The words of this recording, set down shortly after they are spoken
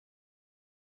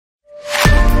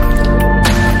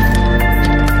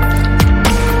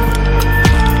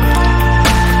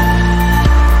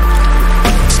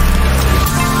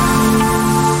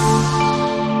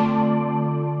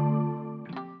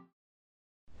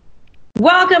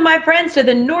Welcome, my friends, to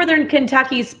the Northern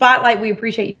Kentucky Spotlight. We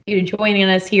appreciate you joining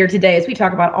us here today as we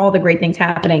talk about all the great things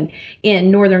happening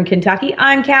in Northern Kentucky.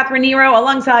 I'm Catherine Nero,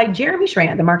 alongside Jeremy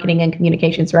Schramm, the Marketing and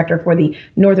Communications Director for the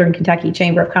Northern Kentucky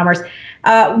Chamber of Commerce.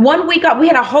 1 week off. We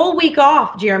had a whole week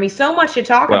off, Jeremy. So much to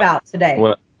talk about today.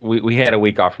 Well, we had a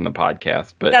week off from the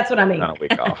podcast, but that's what I mean. Not a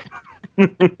week off.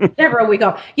 Never a week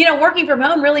off. You know, working from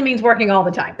home really means working all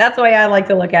the time. That's the way I like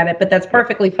to look at it, but that's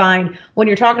perfectly fine when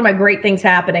you're talking about great things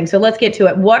happening. So let's get to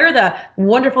it. What are the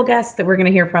wonderful guests that we're going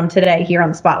to hear from today here on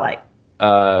the Spotlight?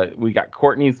 We got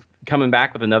Courtney's coming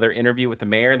back with another interview with the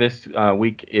mayor this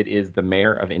week. It is the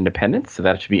mayor of Independence, so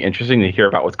that should be interesting to hear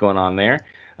about what's going on there.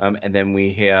 And then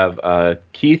we have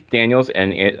Keith Daniels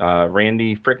and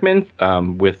Randy Frickman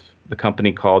with the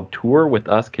company called Tour With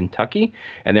Us Kentucky,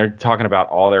 and they're talking about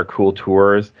all their cool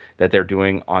tours that they're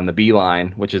doing on the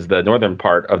Beeline, which is the northern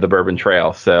part of the Bourbon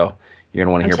Trail. So you're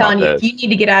gonna want to hear about this. If you need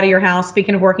to get out of your house,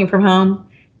 speaking of working from home,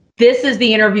 this is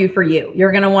the interview for you.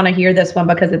 You're gonna want to hear this one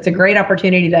because it's a great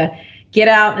opportunity to get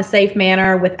out in a safe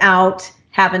manner without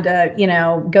having to,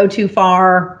 go too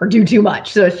far or do too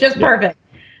much. So it's just perfect.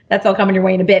 That's all coming your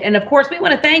way in a bit. And of course, we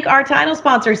want to thank our title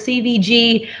sponsor,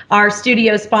 CVG, our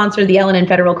studio sponsor, the L&N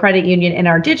Federal Credit Union, and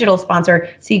our digital sponsor,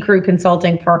 C-Crew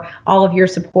Consulting, for all of your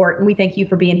support. And we thank you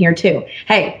for being here too.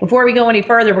 Hey, before we go any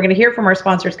further, we're going to hear from our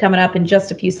sponsors coming up in just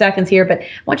a few seconds here, but I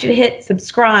want you to hit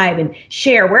subscribe and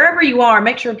share wherever you are.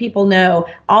 Make sure people know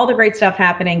all the great stuff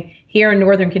happening here in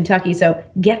Northern Kentucky. So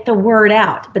get the word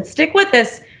out, but stick with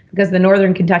us because the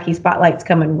Northern Kentucky Spotlight's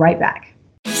coming right back.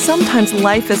 Sometimes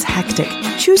life is hectic.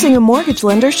 Choosing a mortgage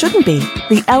lender shouldn't be.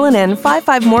 The L&N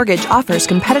 5-5 Mortgage offers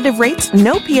competitive rates,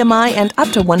 no PMI, and up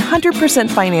to 100%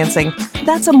 financing.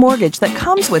 That's a mortgage that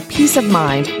comes with peace of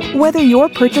mind. Whether you're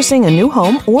purchasing a new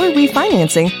home or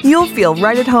refinancing, you'll feel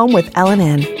right at home with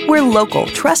L&N. We're local,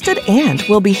 trusted, and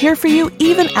we'll be here for you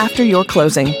even after your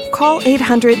closing. Call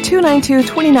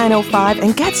 800-292-2905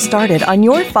 and get started on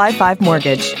your 5-5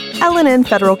 mortgage. L&N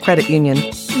Federal Credit Union.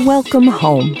 Welcome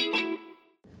home.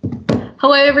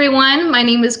 Hello, everyone. My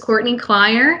name is Courtney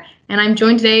Clyer, and I'm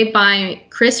joined today by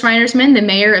Chris Reinersman, the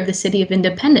mayor of the city of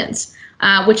Independence,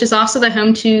 which is also the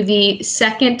home to the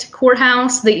second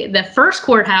courthouse, the first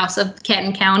courthouse of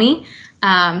Kenton County,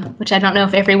 which I don't know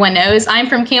if everyone knows. I'm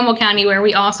from Campbell County, where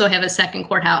we also have a second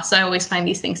courthouse, so I always find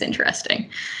these things interesting.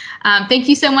 Thank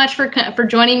you so much for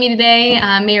joining me today,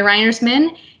 Mayor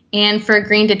Reinersman, and for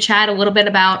agreeing to chat a little bit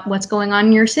about what's going on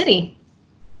in your city.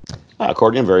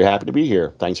 Courtney, I'm very happy to be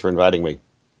here. Thanks for inviting me.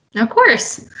 Of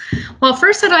course. Well,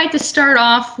 first I'd like to start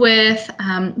off with,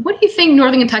 what do you think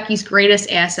Northern Kentucky's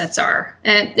greatest assets are?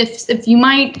 If you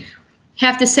might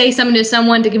have to say something to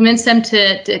someone to convince them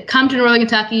to come to Northern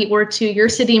Kentucky or to your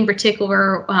city in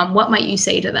particular, what might you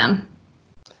say to them?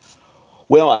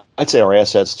 Well, I'd say our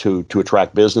assets to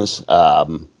attract business.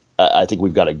 I think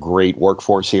we've got a great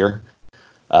workforce here,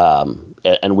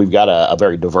 and we've got a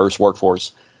very diverse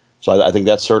workforce. So I think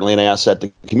that's certainly an asset.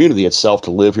 The community itself to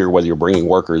live here, whether you're bringing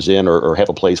workers in or have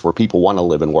a place where people want to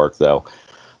live and work, though,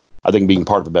 I think being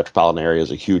part of the metropolitan area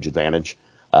is a huge advantage.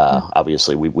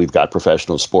 Obviously, we've got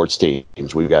professional sports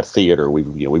teams, we've got theater,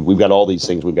 we've got all these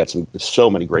things. We've got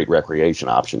so many great recreation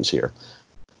options here.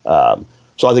 So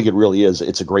I think it really is.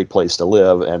 It's a great place to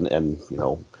live, and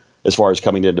as far as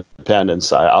coming to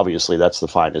Independence, obviously that's the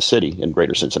finest city in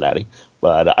Greater Cincinnati.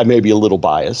 But I may be a little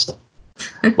biased,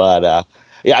 but.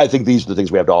 Yeah, I think these are the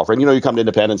things we have to offer. And, you come to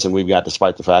Independence and we've got,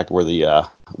 despite the fact we're the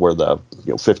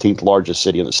 15th largest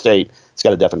city in the state, it's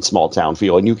got a definite small town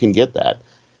feel, and you can get that.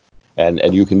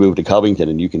 And you can move to Covington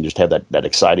and you can just have that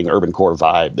exciting urban core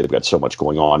vibe. They've got so much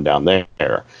going on down there.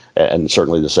 And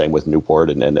certainly the same with Newport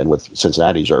and with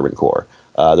Cincinnati's urban core.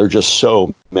 There are just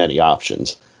so many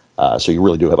options. So you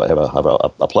really do have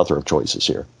a plethora of choices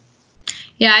here.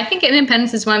 Yeah, I think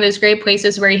Independence is one of those great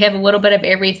places where you have a little bit of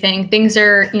everything. Things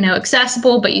are,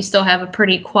 accessible, but you still have a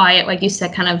pretty quiet, like you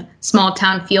said, kind of small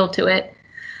town feel to it.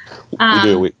 We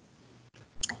do. We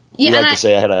like to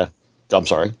say I'm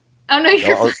sorry. Oh, no,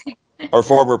 you're fine. Our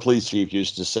former police chief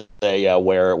used to say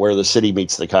where the city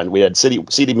meets the country. We had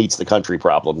city meets the country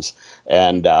problems.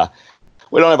 And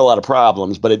we don't have a lot of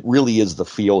problems, but it really is the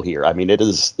feel here. I mean, it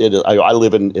is. I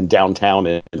live in downtown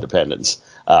Independence,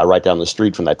 right down the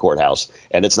street from that courthouse,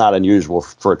 and it's not unusual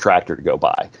for a tractor to go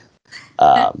by.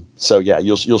 So yeah,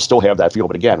 you'll still have that feel.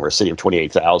 But again, we're a city of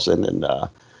 28,000 and a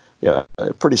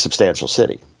pretty substantial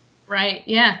city. Right.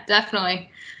 Yeah, definitely.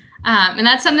 And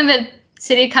that's something that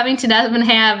City of Covington doesn't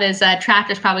have is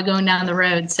tractors probably going down the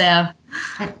road. So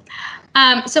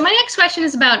my next question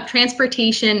is about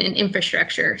transportation and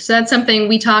infrastructure. So that's something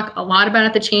we talk a lot about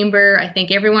at the Chamber. I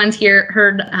think everyone's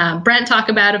heard Brent talk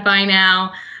about it by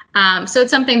now. So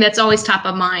it's something that's always top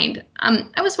of mind.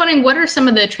 I was wondering, what are some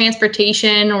of the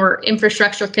transportation or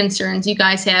infrastructure concerns you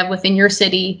guys have within your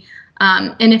city?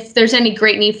 And if there's any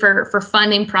great need for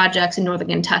funding projects in Northern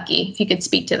Kentucky, if you could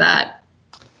speak to that.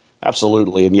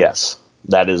 Absolutely, and yes,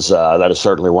 that is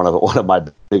certainly one of my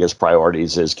biggest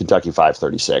priorities is Kentucky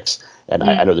 536, and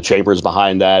I know the chamber is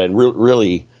behind that, and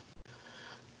really,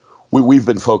 we've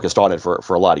been focused on it for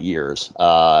a lot of years,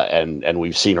 and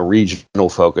we've seen a regional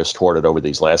focus toward it over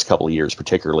these last couple of years,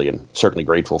 particularly, and certainly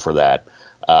grateful for that.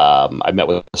 I met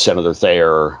with Senator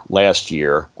Thayer last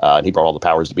year, and he brought all the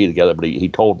powers to be together, but he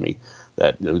told me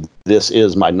that this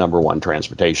is my number one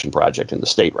transportation project in the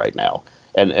state right now,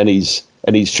 and he's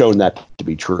shown that to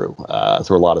be true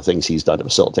through a lot of things he's done to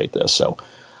facilitate this. So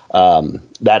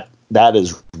that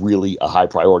is really a high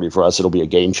priority for us. It'll be a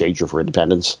game changer for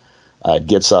Independence. It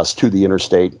gets us to the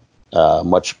interstate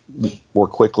much more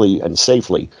quickly and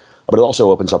safely, but it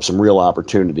also opens up some real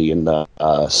opportunity in the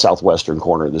southwestern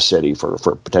corner of the city for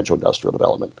potential industrial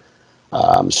development.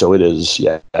 So it is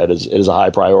a high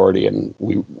priority, and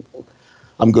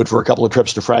I'm good for a couple of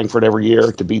trips to Frankfurt every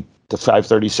year to beat the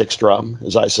 536 drum,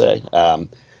 as I say.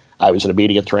 I was in a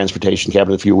meeting at the Transportation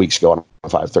Cabinet a few weeks ago on a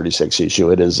 536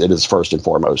 issue. It is first and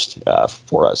foremost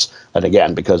for us, and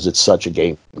again, because it's such a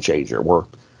game changer.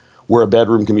 We're a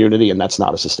bedroom community, and that's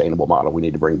not a sustainable model. We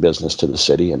need to bring business to the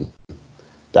city, and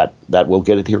that will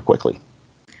get it here quickly.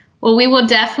 Well, we will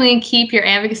definitely keep your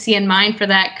advocacy in mind for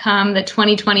that come the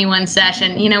 2021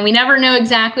 session. We never know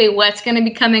exactly what's going to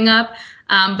be coming up,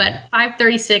 but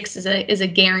 536 is a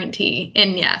guarantee.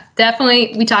 And yeah,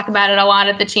 definitely, we talk about it a lot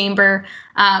at the chamber.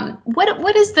 Do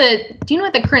you know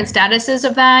what the current status is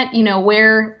of that?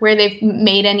 Where they've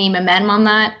made any momentum on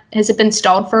that? Has it been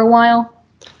stalled for a while?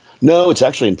 No, it's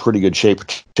actually in pretty good shape,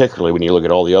 particularly when you look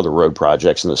at all the other road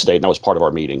projects in the state. And that was part of our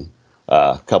meeting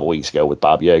a couple weeks ago with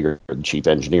Bob Yeager, the chief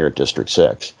engineer at District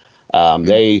 6.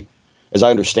 They, as I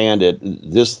understand it,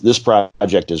 this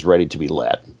project is ready to be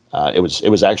let. It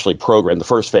was actually programmed, the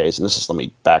first phase, and let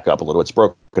me back up a little. It's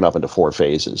broken up into 4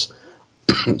 phases.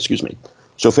 Excuse me.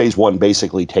 So phase 1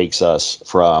 basically takes us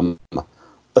from,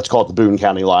 let's call it the Boone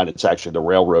County line. It's actually the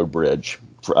railroad bridge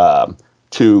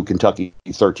to Kentucky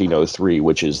 1303,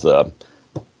 which is the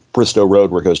Bristow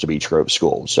Road where it goes to Beech Grove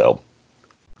School. So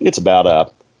it's about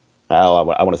I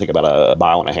want to think about a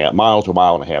mile to a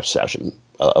mile and a half section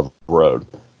of road.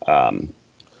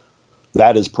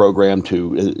 That is programmed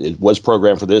it was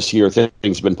programmed for this year.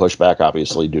 Things have been pushed back,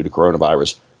 obviously, due to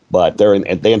coronavirus, but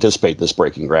they anticipate this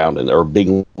breaking ground or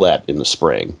being let in the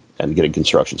spring and getting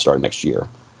construction started next year.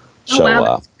 Oh,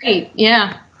 wow, that's great.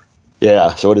 Yeah.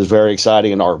 Yeah, so it is very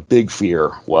exciting, and our big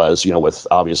fear was, with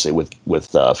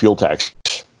fuel tax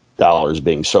dollars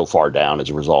being so far down as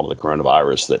a result of the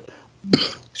coronavirus that,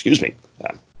 excuse me,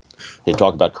 they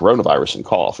talk about coronavirus and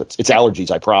cough. It's allergies,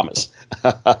 I promise.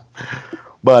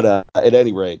 But at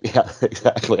any rate, yeah,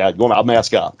 exactly. I'll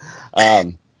mask up.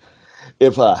 Our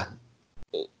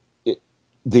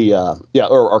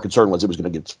concern was it was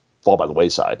going to fall by the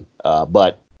wayside,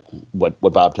 but. What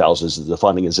Bob tells us is the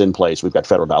funding is in place. We've got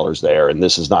federal dollars there, and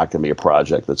this is not going to be a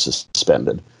project that's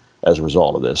suspended as a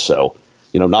result of this. So,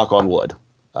 knock on wood,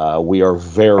 we are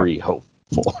very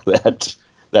hopeful that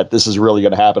this is really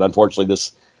going to happen. Unfortunately,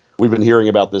 we've been hearing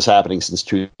about this happening since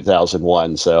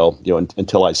 2001. So,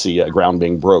 until I see ground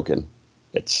being broken,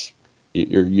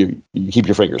 you keep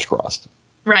your fingers crossed.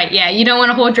 Right. Yeah. You don't want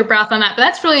to hold your breath on that, but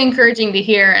that's really encouraging to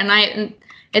hear. And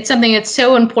it's something that's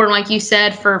so important, like you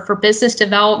said, for business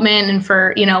development and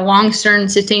for, long-term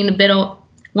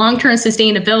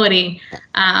sustainability.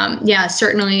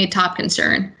 Certainly a top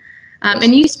concern.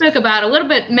 And you spoke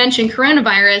about mentioned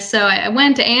coronavirus. So I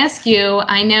wanted to ask you,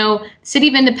 I know City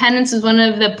of Independence is one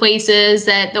of the places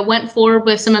that went forward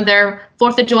with some of their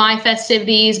 4th of July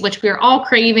festivities, which we are all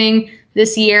craving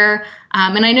this year.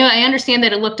 And I understand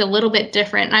that it looked a little bit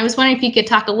different. And I was wondering if you could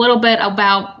talk a little bit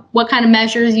about what kind of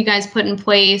measures you guys put in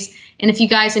place and if you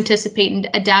guys anticipate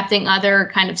adapting other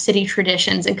kind of city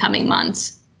traditions in coming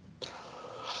months.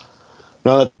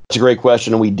 No, that's a great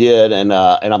question, and we did, and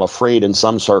I'm afraid in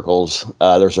some circles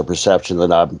there's a perception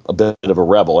that I'm a bit of a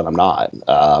rebel, and I'm not.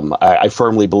 I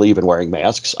firmly believe in wearing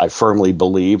masks. I firmly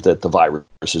believe that the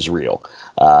virus is real,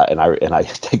 and I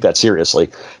take that seriously.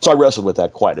 So I wrestled with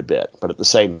that quite a bit. But at the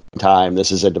same time,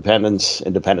 this is Independence.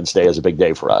 Independence Day is a big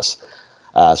day for us.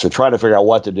 So trying to figure out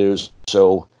what to do.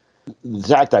 So the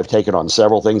tact I've taken on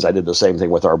several things, I did the same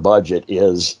thing with our budget,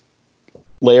 is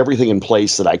lay everything in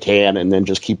place that I can and then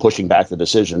just keep pushing back the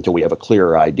decision until we have a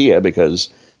clearer idea, because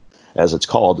as it's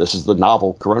called, this is the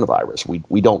novel coronavirus.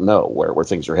 We don't know where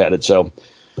things are headed. So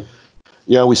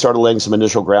we started laying some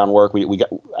initial groundwork. I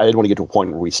didn't want to get to a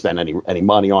point where we spent any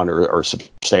money on or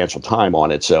substantial time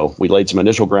on it. So we laid some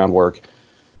initial groundwork,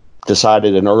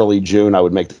 decided in early June I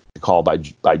would make the call by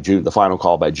June, the final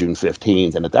call by June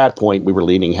 15th. And at that point, we were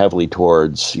leaning heavily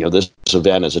towards, this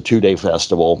event is a 2-day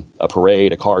festival, a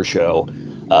parade, a car show,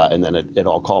 and then it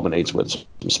all culminates with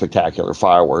some spectacular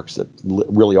fireworks that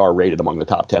really are rated among the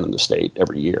top 10 in the state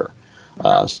every year.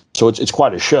 So it's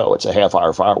quite a show. It's a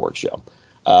half-hour fireworks show.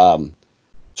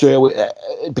 So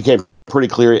it became pretty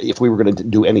clear if we were going to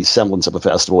do any semblance of a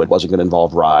festival, it wasn't going to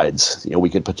involve rides. We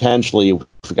could potentially,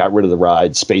 if we got rid of the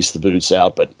rides, space the booths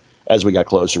out. But as we got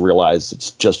closer, realized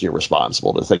it's just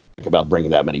irresponsible to think about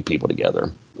bringing that many people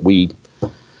together. We,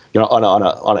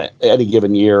 on any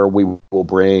given year, we will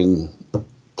bring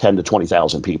 10 to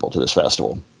 20,000 people to this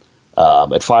festival.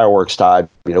 At fireworks time,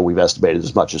 we've estimated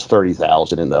as much as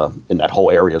 30,000 in that whole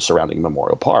area surrounding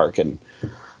Memorial Park, and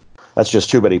that's just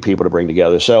too many people to bring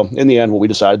together. So in the end, what we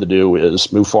decided to do is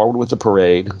move forward with the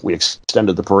parade. We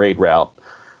extended the parade route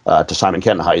to Simon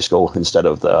Kenton High School instead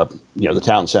of the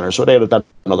town center. So it added about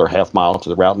another half mile to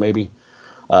the route, maybe.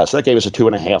 So that gave us a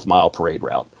 2.5 mile parade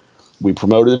route. We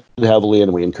promoted it heavily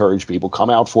and we encouraged people come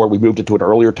out for it. We moved it to an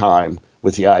earlier time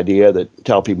with the idea that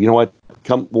tell people,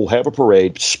 come, we'll have a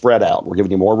parade, spread out. We're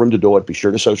giving you more room to do it. Be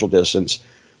sure to social distance,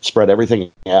 spread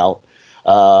everything out.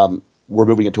 We're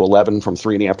moving it to 11 from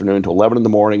 3 in the afternoon to 11 in the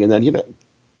morning. And then,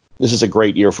 this is a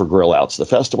great year for grill outs. The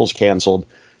festival's canceled.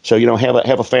 So,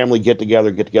 have a family get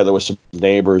together with some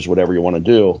neighbors, whatever you want to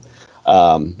do.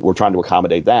 We're trying to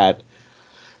accommodate that.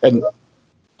 And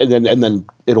then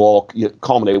it'll all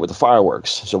culminate with the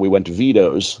fireworks. So we went to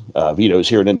Vito's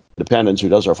here in Independence, who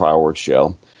does our fireworks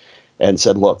show, and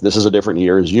said, look, this is a different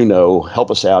year. As you know, help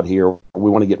us out here.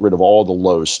 We want to get rid of all the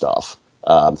low stuff.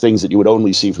 Things that you would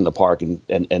only see from the park,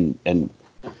 and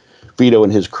Vito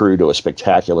and his crew do a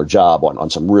spectacular job on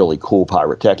some really cool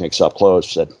pyrotechnics up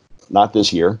close. Said, not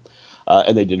this year,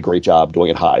 and they did a great job doing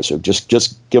it high. So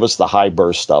just give us the high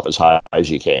burst stuff as high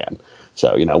as you can.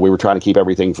 So we were trying to keep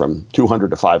everything from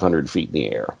 200 to 500 feet in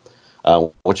the air,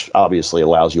 which obviously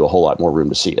allows you a whole lot more room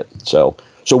to see it. So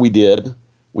we did.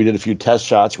 We did a few test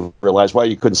shots. We realized,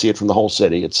 you couldn't see it from the whole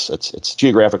city. It's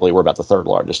geographically, we're about the 3rd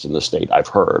largest in the state. I've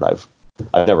heard. I've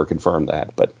never confirmed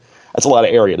that, but that's a lot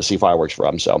of area to see fireworks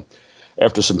from. So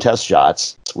after some test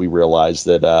shots, we realized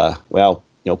that,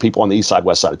 people on the east side,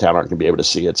 west side of town aren't going to be able to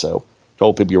see it. So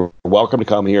told people, you're welcome to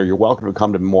come here. You're welcome to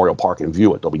come to Memorial Park and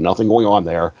view it. There'll be nothing going on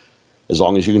there as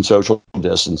long as you can social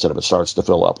distance. And if it starts to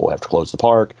fill up, we'll have to close the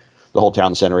park. The whole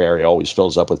town center area always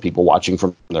fills up with people watching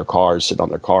from their cars, sitting on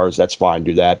their cars. That's fine.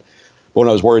 Do that. But when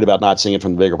I was worried about not seeing it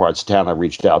from the bigger parts of town, I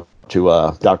reached out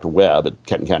to Dr. Webb at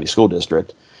Kenton County School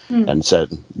District and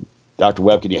said, Dr.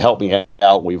 Webb, can you help me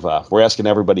out? We're asking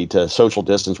everybody to social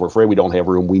distance. We're afraid we don't have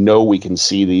room. We know we can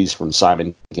see these from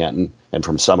Simon Kenton and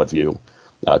from Summit View,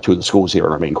 2 of the schools here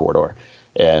in our main corridor.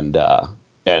 And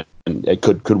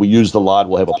could we use the lot?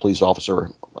 We'll have a police officer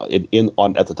at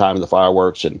the time of the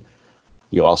fireworks, and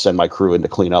I'll send my crew in to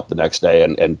clean up the next day.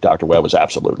 And Dr. Webb was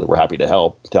absolutely, we're happy to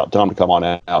help. Tell them to come on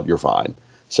out. You're fine.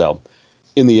 So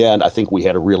in the end, I think we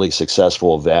had a really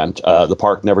successful event. The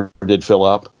park never did fill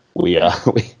up. We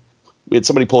had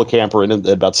somebody pull a camper in at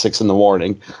about 6 in the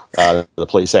morning. The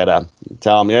police had to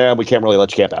tell them, we can't really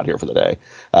let you camp out here for the day.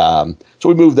 So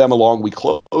we moved them along. We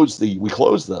closed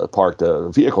the park to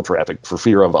vehicle traffic for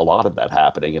fear of a lot of that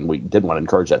happening, and we didn't want to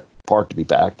encourage that park to be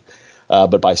packed.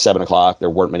 But by 7 o'clock, there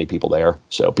weren't many people there.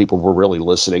 So people were really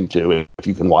listening to it. If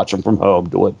you can watch them from home,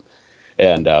 do it.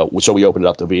 And so we opened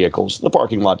up the vehicles. The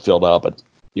parking lot filled up, but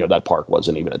that park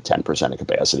wasn't even at 10% of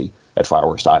capacity at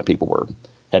fireworks time. People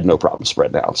had no problem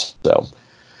spreading out. So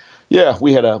yeah,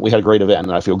 we had a great event,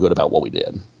 and I feel good about what we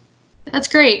did. That's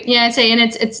great. Yeah, I'd say, and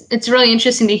it's really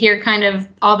interesting to hear kind of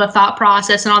all the thought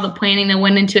process and all the planning that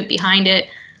went into it behind it.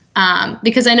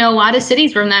 Because I know a lot of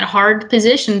cities were in that hard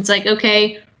position. It's like,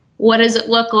 okay, what does it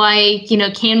look like?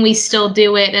 Can we still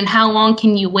do it? And how long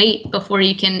can you wait before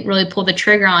you can really pull the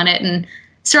trigger on it? And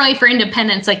certainly for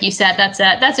Independence, like you said,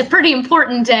 that's a pretty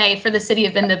important day for the city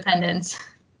of Independence.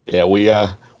 Yeah,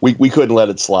 we couldn't let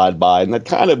it slide by, and that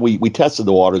kind of we tested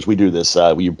the waters. We do this.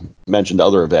 We mentioned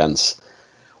other events.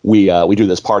 We do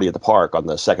this party at the park on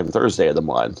the second Thursday of the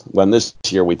month. When this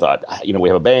year we thought, we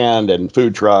have a band and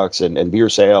food trucks and beer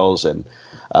sales, and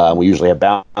we usually have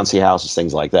bouncy houses,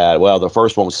 things like that. Well, the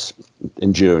first one was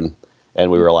in June,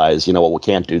 and we realized, we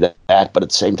can't do that. But at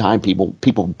the same time,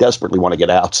 people desperately want to get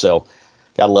out. So,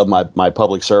 gotta love my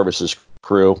public services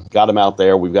crew. Got them out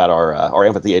there. We've got our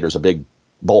amphitheater is a big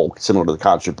bowl similar to the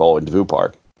concert bowl in Devou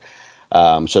Park.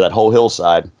 So that whole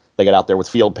hillside, they got out there with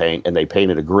field paint and they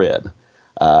painted a grid.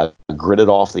 gridded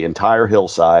off the entire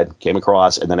hillside, came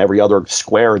across, and then every other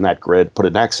square in that grid put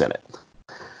an X in it.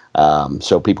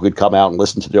 So people could come out and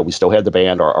listen to it. We still had the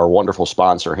band. Our wonderful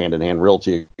sponsor, Hand in Hand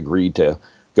Realty, agreed to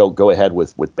go ahead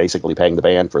with basically paying the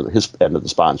band for his end of the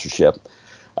sponsorship.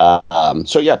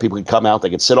 So yeah, people could come out. They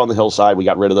could sit on the hillside. We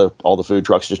got rid of all the food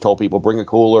trucks. Just told people, bring a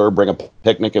cooler, bring a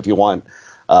picnic if you want,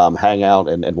 hang out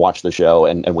and watch the show.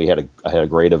 And we had a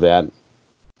great event.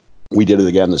 We did it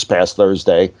again this past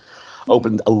Thursday.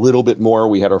 Opened a little bit more.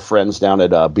 We had our friends down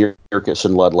at Bierkus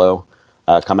in Ludlow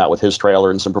come out with his trailer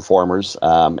and some performers,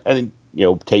 and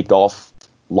taped off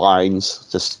lines,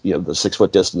 just the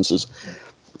 6-foot distances.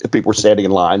 People were standing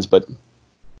in lines, but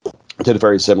did it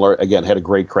very similar. Again, had a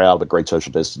great crowd, but great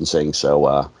social distancing.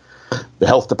 So the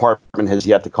health department has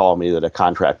yet to call me that a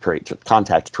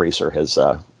contact tracer has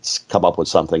come up with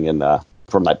something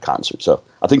from that concert. So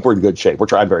I think we're in good shape. We're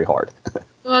trying very hard.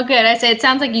 Well, good. I say it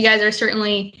sounds like you guys are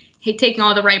certainly taking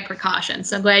all the right precautions.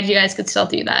 So I'm glad you guys could still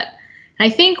do that.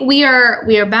 And I think we are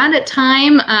about at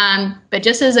time. But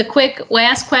just as a quick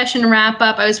last question to wrap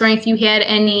up, I was wondering if you had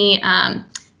any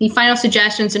final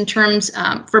suggestions in terms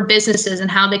for businesses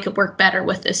and how they could work better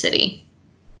with the city.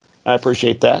 I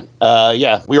appreciate that.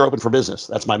 Yeah, we are open for business.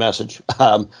 That's my message.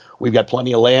 We've got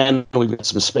plenty of land. We've got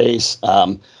some space.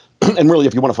 And really,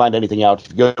 if you want to find anything out,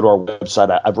 if you go to our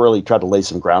website, I've really tried to lay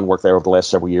some groundwork there over the last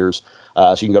several years.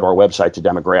 So you can go to our website to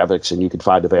demographics, and you can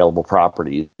find available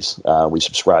properties. We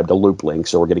subscribe to LoopLink,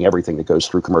 so we're getting everything that goes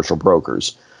through commercial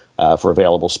brokers for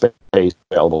available space,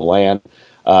 available land.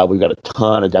 We've got a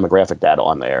ton of demographic data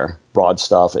on there, broad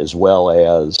stuff, as well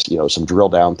as some drill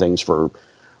down things for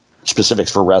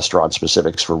specifics for restaurants,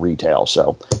 specifics for retail.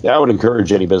 So yeah, I would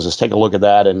encourage any business, take a look at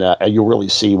that, and you'll really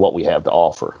see what we have to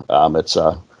offer.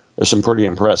 There's some pretty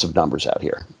impressive numbers out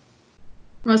here.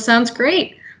 Well, sounds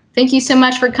great. Thank you so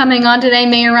much for coming on today,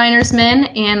 Mayor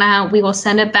Reinersman, and we will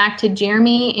send it back to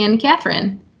Jeremy and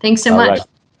Catherine. Thanks so much. Right.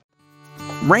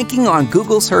 Ranking on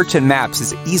Google Search and Maps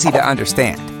is easy to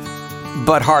understand,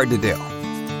 but hard to do.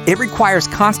 It requires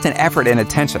constant effort and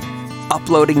attention.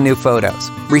 Uploading new photos,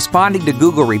 responding to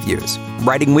Google reviews,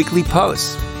 writing weekly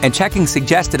posts, and checking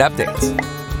suggested updates.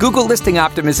 Google listing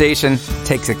optimization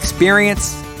takes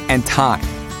experience and time,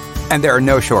 and there are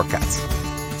no shortcuts.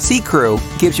 C-Crew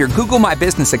gives your Google My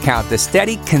Business account the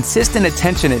steady, consistent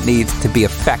attention it needs to be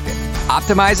effective,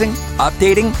 optimizing,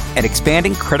 updating, and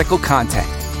expanding critical content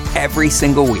every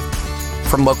single week.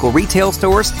 From local retail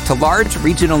stores to large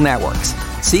regional networks,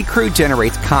 C-Crew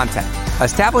generates content,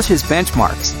 establishes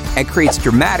benchmarks, and creates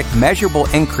dramatic, measurable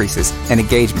increases in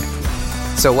engagement.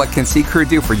 So what can C-Crew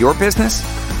do for your business?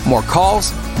 More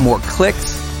calls, more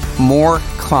clicks, more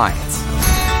clients.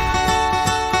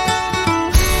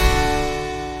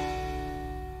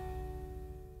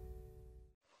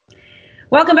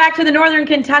 Welcome back to the Northern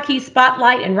Kentucky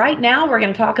Spotlight. And right now we're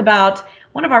going to talk about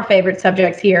one of our favorite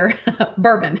subjects here,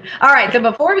 bourbon. All right, so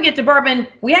before we get to bourbon,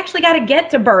 we actually got to get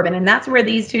to bourbon, and that's where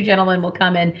these two gentlemen will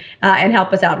come in and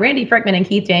help us out. Randy Frickman and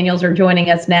Keith Daniels are joining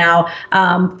us now.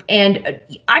 And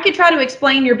I could try to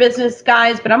explain your business,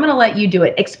 guys, but I'm going to let you do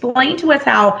it. Explain to us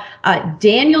how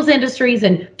Daniels Industries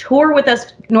and Tour With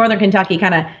Us Northern Kentucky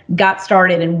kind of got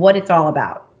started and what it's all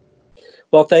about.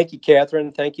 Well, thank you,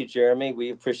 Catherine. Thank you, Jeremy. We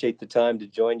appreciate the time to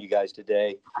join you guys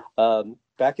today.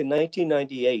 Back in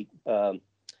 1998,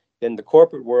 in the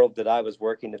corporate world that I was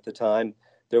working at the time,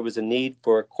 there was a need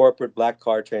for corporate black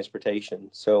car transportation.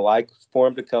 So I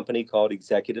formed a company called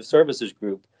Executive Services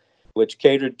Group, which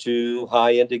catered to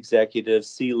high-end executives,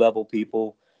 C-level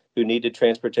people who needed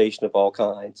transportation of all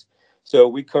kinds. So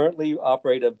we currently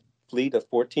operate a fleet of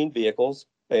 14 vehicles,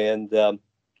 and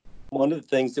one of the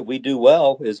things that we do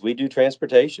well is we do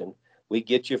transportation. We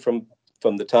get you from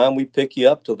the time we pick you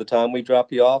up till the time we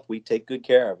drop you off. We take good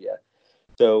care of you.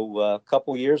 So a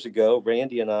couple years ago,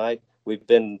 Randy and I, we've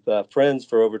been friends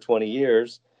for over 20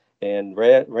 years, and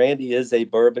Randy is a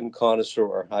bourbon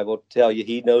connoisseur. I will tell you,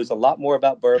 he knows a lot more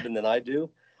about bourbon than I do.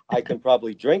 I can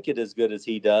probably drink it as good as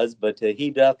he does, but he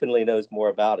definitely knows more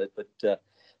about it. But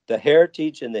the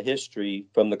heritage and the history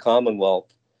from the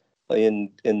Commonwealth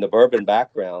in the bourbon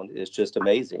background is just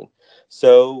amazing.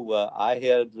 So I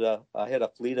had a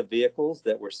fleet of vehicles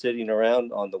that were sitting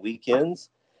around on the weekends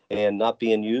and not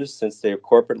being used since they're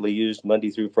corporately used Monday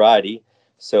through Friday.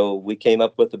 So we came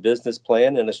up with a business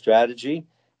plan and a strategy.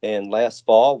 And last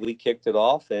fall, we kicked it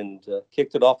off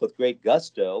with great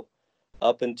gusto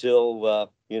up until,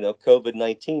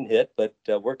 COVID-19 hit. But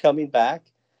we're coming back,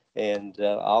 and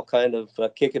I'll kind of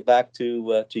kick it back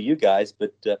to you guys.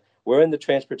 But we're in the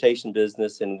transportation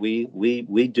business, and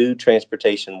we do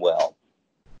transportation well.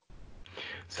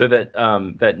 So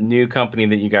that new company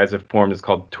that you guys have formed is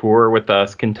called Tour With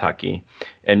Us Kentucky,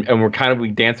 and we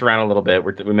dance around a little bit.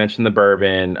 We mentioned the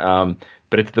bourbon,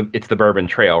 but it's the Bourbon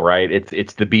Trail, right?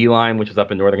 It's the Beeline, which is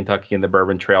up in northern Kentucky, and the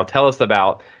Bourbon Trail. Tell us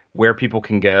about where people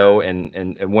can go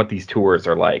and what these tours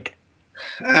are like.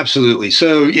 Absolutely.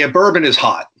 So yeah, bourbon is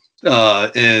hot,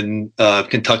 and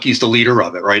Kentucky's the leader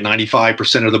of it, right?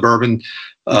 95% of the bourbon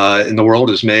in the world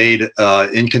is made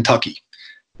in Kentucky.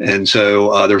 And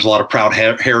so there's a lot of proud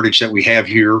heritage that we have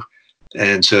here.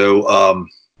 And so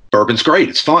bourbon's great.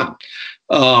 It's fun.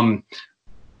 What's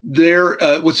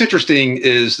interesting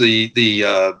is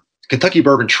the Kentucky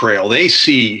Bourbon Trail. They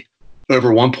see over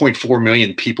 1.4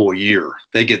 million people a year.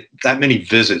 They get that many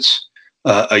visits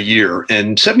a year.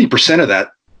 And 70% of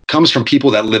that comes from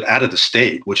people that live out of the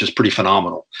state, which is pretty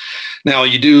phenomenal. Now,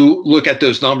 you do look at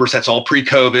those numbers. That's all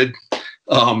pre-COVID.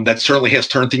 That certainly has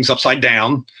turned things upside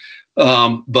down.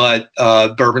 But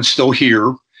bourbon's still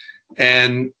here.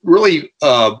 And really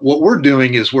what we're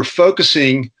doing is we're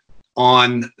focusing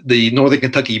on the Northern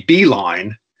Kentucky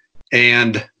Beeline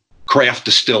and craft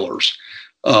distillers.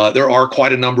 There are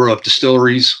quite a number of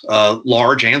distilleries,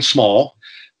 large and small,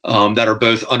 that are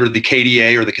both under the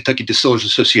KDA or the Kentucky Distillers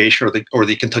Association or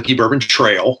the Kentucky Bourbon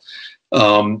Trail.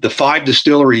 The 5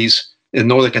 distilleries in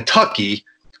Northern Kentucky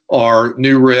are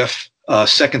New Riff,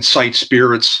 Second Sight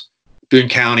Spirits, Boone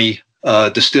County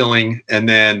Distilling, and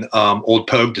then Old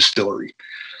Pogue Distillery.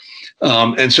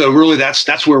 And so really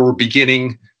that's where we're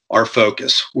beginning our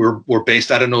focus. We're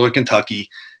based out of Northern Kentucky,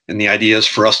 and the idea is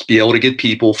for us to be able to get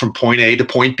people from point A to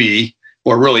point B,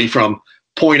 or really from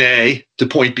point A to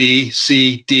point B,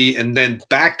 C, D, and then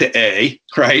back to A,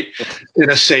 right, in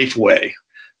a safe way.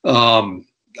 Our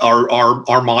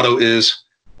motto is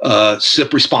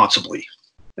sip responsibly.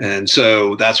 And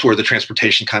so that's where the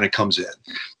transportation kind of comes in.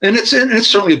 And it's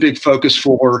certainly a big focus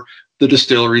for the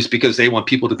distilleries because they want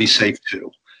people to be safe too.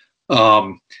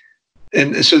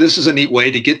 And so this is a neat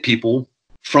way to get people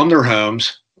from their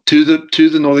homes to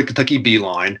the Northern Kentucky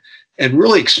Beeline and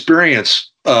really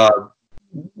experience the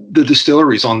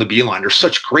distilleries on the Beeline. There's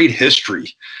such great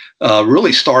history,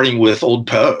 really starting with Old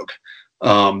Pogue.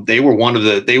 They were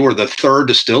the 3rd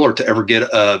distiller to ever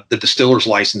get the distiller's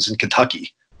license in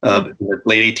Kentucky. In the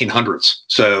late 1800s.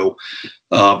 So,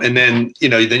 and then,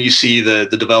 then you see the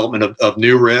development of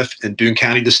New Riff and Boone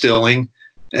County Distilling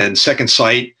and Second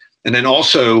Sight, and then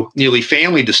also Neely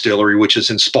Family Distillery, which is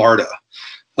in Sparta.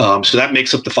 So that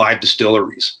makes up the 5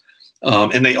 distilleries.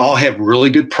 And they all have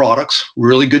really good products,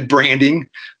 really good branding,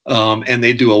 and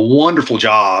they do a wonderful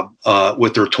job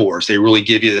with their tours. They really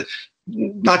give you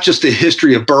not just the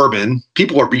history of bourbon.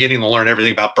 People are beginning to learn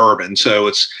everything about bourbon. So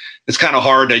it's kind of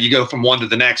hard that you go from one to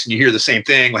the next and you hear the same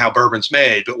thing, how bourbon's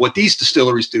made. But what these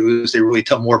distilleries do is they really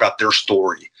tell more about their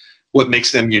story, what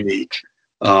makes them unique.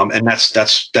 And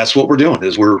that's what we're doing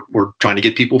is we're trying to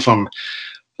get people from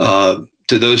to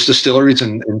those distilleries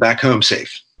and back home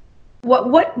safe.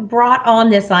 What brought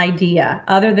on this idea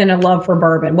other than a love for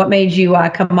bourbon? What made you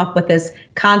come up with this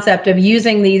concept of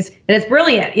using these? And it's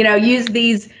brilliant, use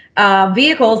these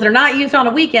vehicles that are not used on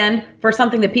a weekend for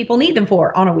something that people need them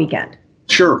for on a weekend.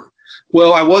 Sure.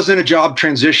 Well, I was in a job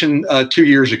transition 2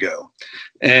 years ago,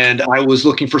 and I was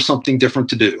looking for something different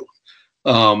to do.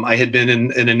 I had been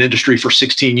in an industry for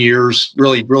 16 years,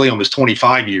 really almost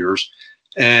 25 years,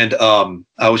 and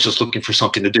I was just looking for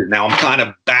something to do. Now I'm kind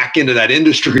of back into that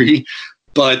industry,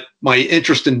 but my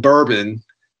interest in bourbon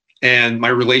and my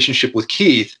relationship with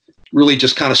Keith really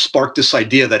just kind of sparked this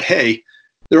idea that, hey,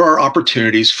 there are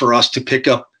opportunities for us to pick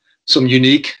up some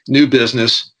unique new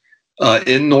business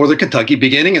in Northern Kentucky,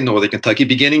 beginning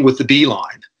with the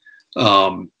Beeline.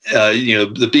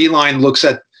 The Beeline looks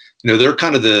at, they're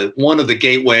kind of one of the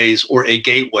gateways or a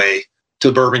gateway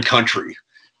to bourbon country.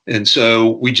 And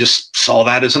so we just saw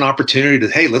that as an opportunity to,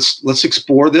 hey, let's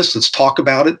explore this. Let's talk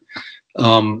about it.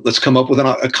 Let's come up with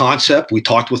a concept. We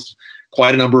talked with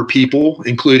quite a number of people,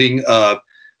 including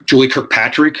Julie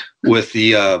Kirkpatrick with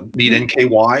the Meet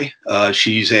NKY.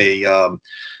 She's a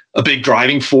big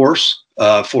driving force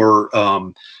for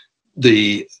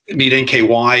the Meet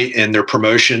NKY and their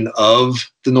promotion of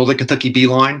the Northern Kentucky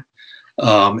Beeline.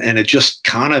 And it just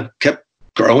kind of kept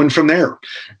growing from there.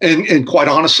 And quite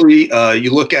honestly,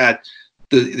 you look at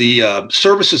the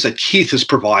services that Keith has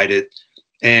provided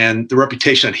and the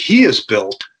reputation that he has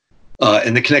built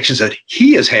and the connections that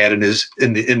he has had in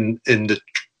the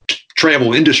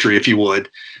travel industry, if you would,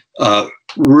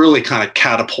 really kind of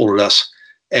catapulted us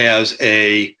as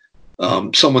a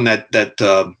someone that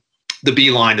the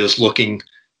Beeline is looking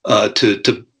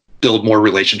to build more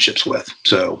relationships with.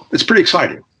 So it's pretty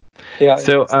exciting. Yeah.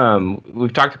 So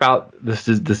we've talked about this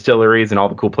distilleries and all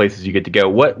the cool places you get to go.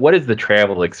 What is the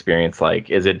travel experience like?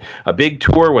 Is it a big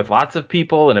tour with lots of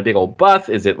people in a big old bus?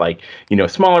 Is it like,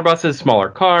 smaller buses, smaller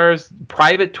cars,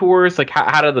 private tours? Like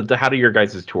how do your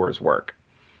guys' tours work?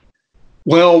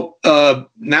 Well,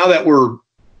 now that we're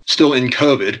still in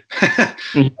COVID,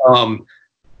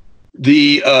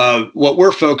 what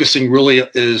we're focusing really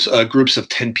is groups of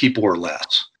 10 people or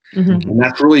less. Mm-hmm. And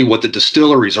that's really what the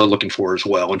distilleries are looking for as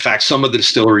well. In fact, some of the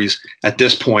distilleries at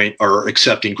this point are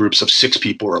accepting groups of 6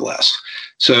 people or less.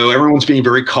 So everyone's being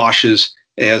very cautious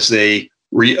as they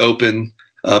reopen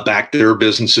back their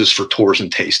businesses for tours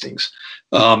and tastings.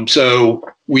 So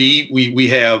we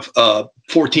have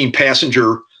 14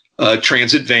 passenger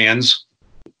transit vans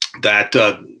that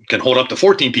can hold up to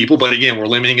 14 people, but again, we're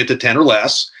limiting it to 10 or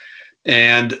less.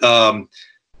 And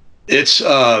it's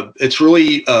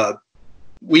really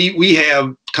we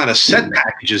have kind of set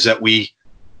packages that we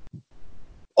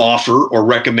offer or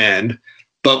recommend,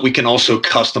 but we can also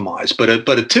customize.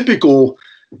 But a typical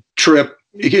trip,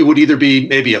 it would either be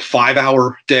maybe a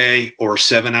 5-hour day or a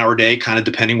 7-hour day, kind of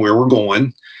depending where we're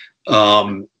going.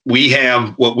 We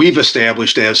have what we've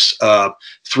established as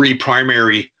 3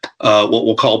 primary, what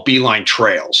we'll call Beeline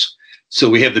trails. So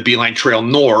we have the Beeline Trail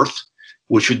North,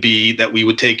 which would be that we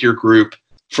would take your group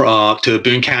to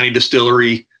Boone County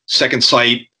Distillery, Second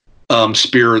Sight,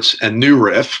 Spirits, and New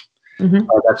Riff. Mm-hmm.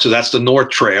 So that's the North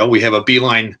Trail. We have a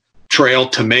Beeline Trail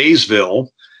to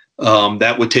Maysville.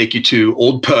 That would take you to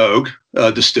Old Pogue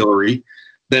Distillery.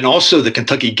 Then also the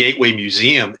Kentucky Gateway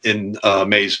Museum in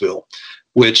Maysville,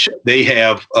 which they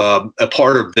have a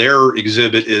part of their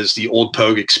exhibit is the Old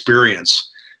Pogue Experience.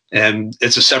 And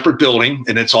it's a separate building,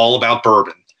 and it's all about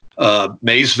bourbon.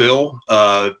 Maysville,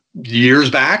 years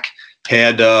back,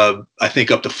 had, I think,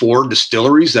 up to 4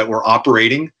 distilleries that were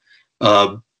operating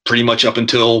pretty much up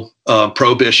until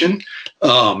Prohibition.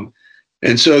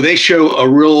 And so they show a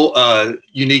real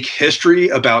unique history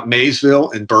about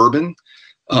Maysville and bourbon.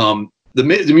 The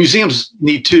museums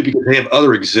need too, because they have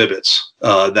other exhibits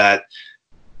that,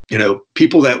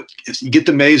 people that if you get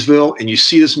to Maysville and you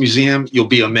see this museum, you'll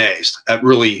be amazed at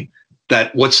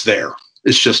what's there.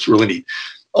 It's just really neat.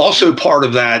 Also part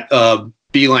of that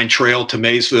Beeline Trail to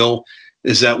Maysville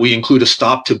is that we include a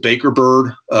stop to Baker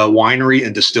Bird Winery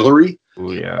and Distillery.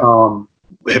 Oh yeah.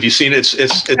 Have you seen it?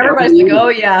 It's everybody's like, oh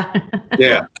yeah.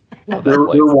 Yeah. Their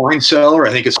wine cellar,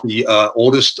 I think it's the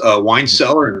oldest wine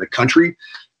cellar in the country.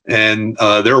 And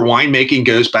their winemaking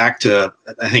goes back to,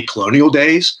 I think, colonial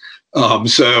days.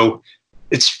 So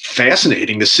it's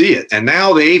fascinating to see it. And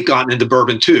now they've gotten into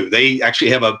bourbon too. They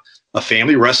actually have a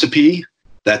family recipe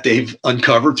that they've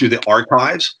uncovered through the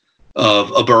archives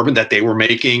of a bourbon that they were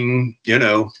making,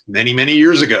 many, many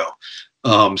years ago.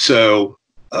 So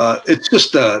it's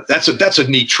just that's a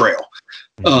neat trail.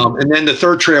 And then the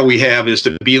third trail we have is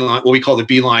the Beeline, what we call the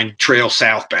Beeline Trail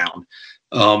Southbound.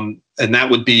 And that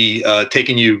would be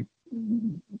taking you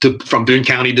from Boone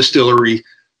County Distillery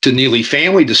to Neely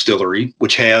Family Distillery,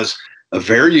 which has a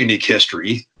very unique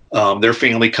history. Their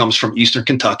family comes from Eastern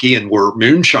Kentucky and were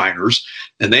moonshiners,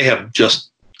 and they have just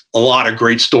a lot of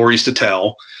great stories to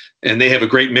tell. And they have a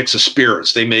great mix of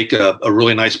spirits. They make a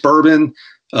really nice bourbon.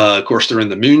 Of course, they're in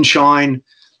the moonshine.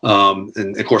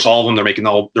 And of course, all of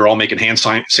them, they're all making hand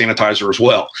sanitizer as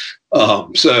well.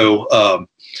 So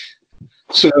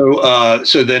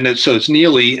it's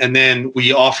Neely, and then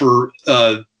we offer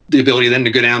the ability then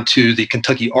to go down to the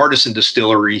Kentucky Artisan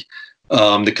Distillery,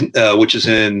 which is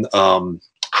in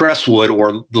Crestwood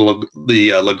or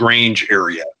the LaGrange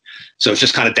area. So it's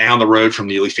just kind of down the road from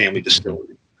Neely Family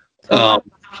Distillery.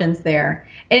 Options there.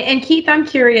 And Keith, I'm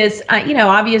curious,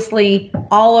 obviously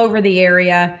all over the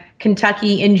area,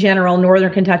 Kentucky in general,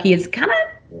 Northern Kentucky is kind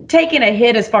of taking a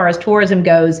hit as far as tourism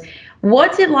goes.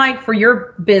 What's it like for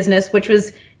your business, which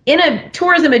was in a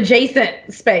tourism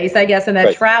adjacent space, I guess, in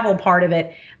that travel part of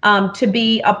it, to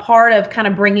be a part of kind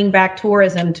of bringing back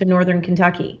tourism to Northern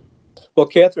Kentucky? Well,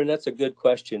 Catherine, that's a good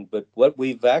question. But what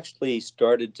we've actually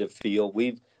started to feel,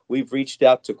 we've reached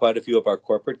out to quite a few of our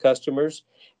corporate customers,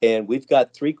 and we've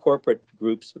got 3 corporate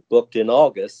groups booked in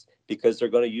August because they're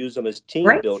going to use them as team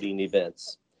building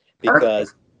events.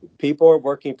 Because people are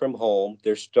working from home.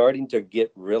 They're starting to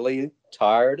get really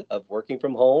tired of working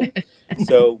from home.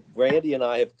 So Randy and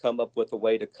I have come up with a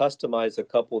way to customize a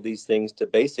couple of these things to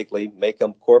basically make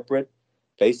them corporate,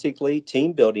 basically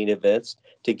team building events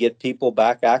to get people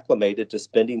back acclimated to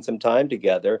spending some time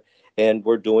together. And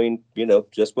we're doing,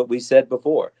 just what we said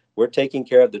before. We're taking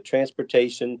care of the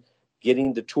transportation,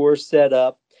 getting the tour set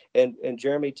up. And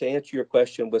Jeremy, to answer your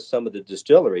question with some of the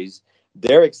distilleries,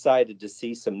 they're excited to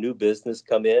see some new business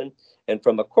come in. And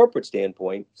from a corporate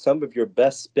standpoint, some of your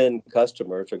best spend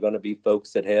customers are going to be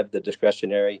folks that have the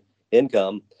discretionary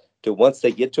income to, once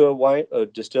they get to a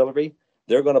distillery,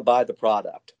 they're going to buy the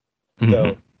product. Mm-hmm.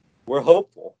 So we're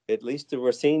hopeful, at least that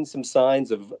we're seeing some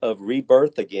signs of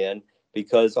rebirth again,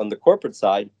 because on the corporate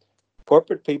side,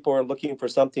 corporate people are looking for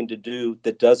something to do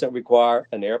that doesn't require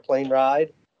an airplane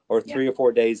ride or 3 or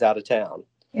 4 days out of town.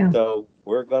 Yeah. So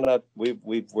we've got a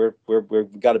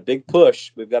big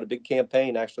push. We've got a big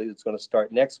campaign actually that's going to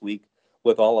start next week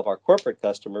with all of our corporate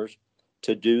customers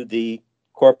to do the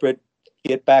corporate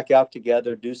get back out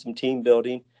together, do some team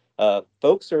building.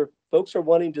 Folks are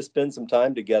wanting to spend some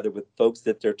time together with folks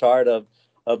that they're tired of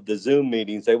the Zoom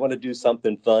meetings. They want to do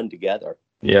something fun together.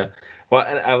 Yeah. Well,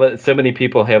 and so many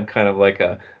people have kind of like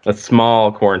a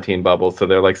small quarantine bubble. So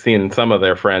they're like seeing some of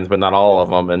their friends, but not all of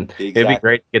them. And Exactly. It'd be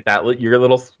great to get that your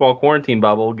little small quarantine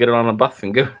bubble, get it on a bus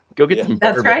and go get some.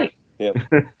 That's right. Yeah.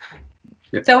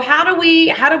 So how do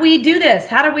we do this?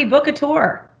 How do we book a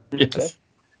tour? Yes.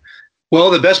 Well,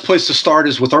 the best place to start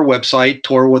is with our website,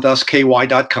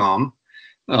 tourwithusky.com.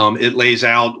 It lays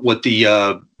out what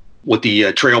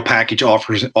the trail package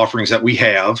offerings that we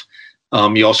have.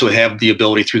 You also have the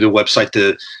ability through the website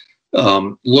to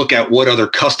look at what other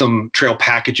custom trail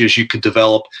packages you could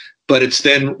develop, but it's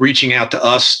then reaching out to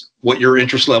us, what your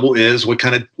interest level is, what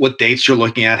dates you're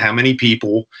looking at, how many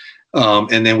people,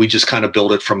 and then we just kind of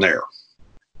build it from there.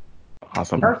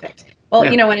 Awesome. Perfect. Well,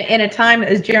 yeah. In a time,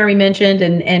 as Jeremy mentioned,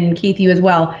 and Keith, you as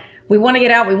well, we want to get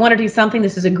out. We want to do something.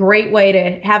 This is a great way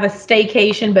to have a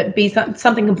staycation, but be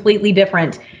something completely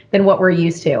different than what we're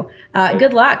used to.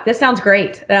 Good luck. This sounds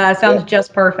great. Sounds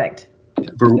just perfect.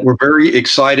 We're very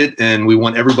excited, and we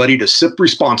want everybody to sip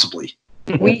responsibly.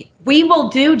 We will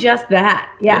do just that.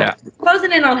 Yeah.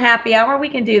 Closing in on happy hour, we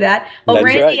can do that. Well, That's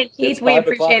Randy right. and Keith, it's we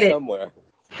appreciate it. Somewhere.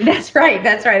 That's right.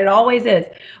 It always is.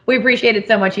 We appreciate it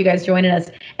so much, you guys joining us.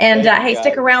 And hey,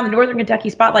 stick around. The Northern Kentucky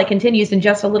Spotlight continues in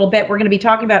just a little bit. We're going to be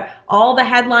talking about all the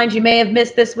headlines you may have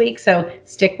missed this week, so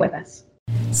stick with us.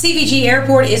 CVG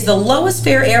Airport is the lowest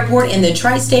fare airport in the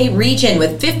tri-state region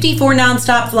with 54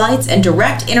 nonstop flights and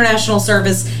direct international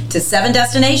service to 7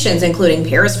 destinations, including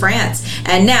Paris, France,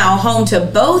 and now home to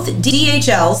both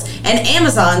DHL's and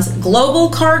Amazon's global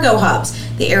cargo hubs.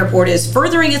 The airport is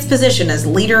furthering its position as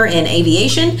leader in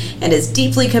aviation and is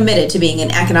deeply committed to being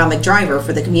an economic driver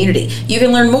for the community. You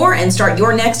can learn more and start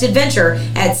your next adventure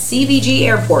at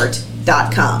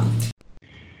cvgairport.com.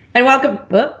 And welcome.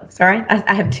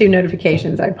 I have 2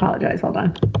 notifications. I apologize. Hold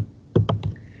on.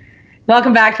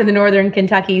 Welcome back to the Northern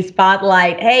Kentucky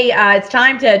Spotlight. Hey, it's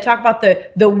time to talk about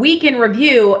the week in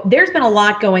review. There's been a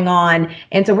lot going on,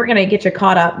 and so we're going to get you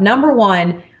caught up. Number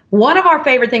one of our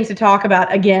favorite things to talk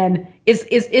about, again,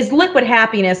 is liquid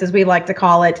happiness, as we like to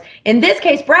call it. In this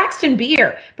case, Braxton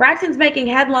Beer. Braxton's making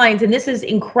headlines, and this is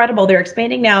incredible. They're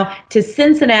expanding now to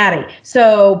Cincinnati.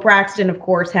 So Braxton, of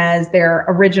course, has their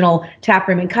original tap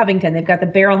room in Covington. They've got the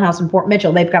Barrel House in Fort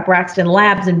Mitchell. They've got Braxton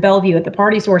Labs in Bellevue at the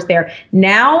Party Source there.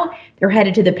 Now they're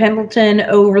headed to the Pendleton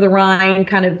over the Rhine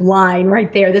kind of line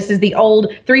right there. This is the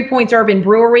old 3 Points Urban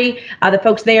Brewery. The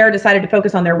folks there decided to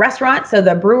focus on their restaurant, so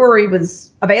the brewery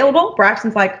was available.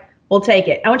 Braxton's like, we'll take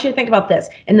it. I want you to think about this.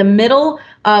 In the middle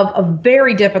of a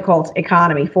very difficult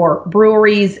economy for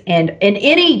breweries and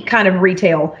any kind of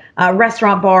retail,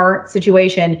 restaurant, bar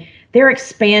situation, they're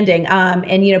expanding.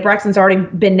 And Braxton's already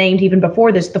been named even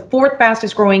before this, the 4th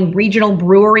fastest growing regional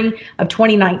brewery of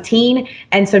 2019.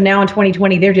 And so now in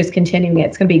 2020, they're just continuing it.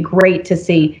 It's going to be great to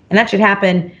see. And that should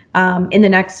happen in the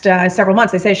next several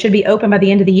months. They say it should be open by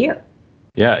the end of the year.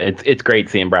 Yeah, it's great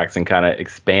seeing Braxton kind of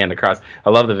expand across.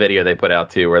 I love the video they put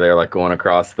out too, where they're like going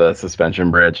across the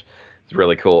suspension bridge. It's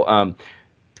really cool.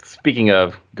 Speaking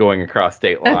of going across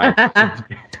state lines,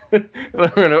 we're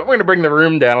gonna bring the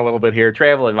room down a little bit here.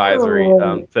 Travel advisory.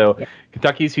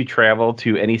 Kentuckians who travel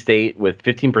to any state with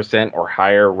 15% or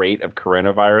higher rate of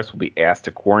coronavirus will be asked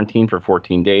to quarantine for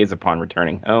 14 days upon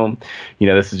returning home.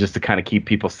 This is just to kind of keep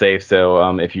people safe.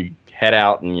 So if you head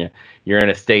out and you're in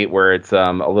a state where it's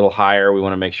a little higher, we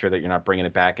want to make sure that you're not bringing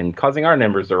it back and causing our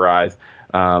numbers to rise.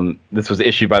 This was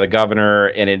issued by the governor,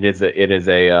 and it is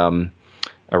a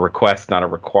request, not a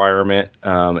requirement.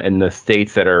 And the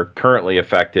states that are currently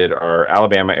affected are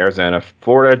Alabama, Arizona,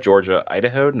 Florida, Georgia,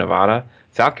 Idaho, Nevada,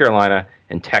 South Carolina,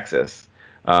 and Texas.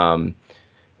 And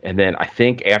then I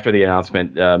think after the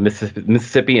announcement,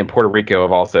 Mississippi and Puerto Rico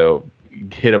have also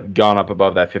gone up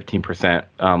above that 15%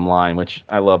 line, which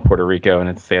I love Puerto Rico, and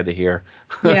it's sad to hear.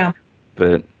 Yeah.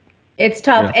 But It's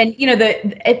tough. Yeah. And,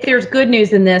 if there's good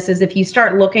news in this is if you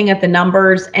start looking at the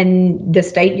numbers and the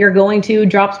state you're going to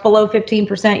drops below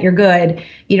 15%, you're good.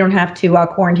 You don't have to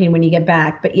quarantine when you get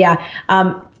back. But yeah,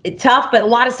 it's tough, but a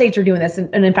lot of states are doing this.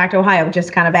 And in fact, Ohio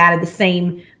just kind of added the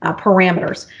same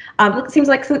parameters. It seems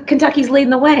like Kentucky's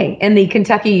leading the way in the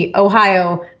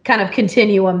Kentucky-Ohio kind of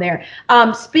continuum there.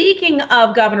 Speaking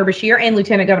of Governor Beshear and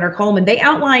Lieutenant Governor Coleman, they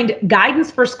outlined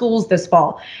guidance for schools this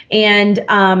fall. And,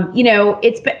 I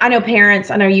know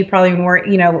parents, I know you probably were,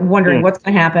 wondering what's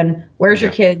going to happen. Where's your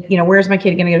kid? Where's my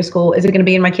kid going to go to school? Is it going to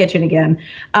be in my kitchen again?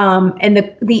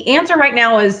 And the answer right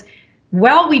now is,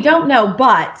 well, we don't know,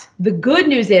 but the good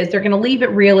news is they're going to leave it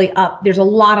really up. There's a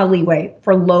lot of leeway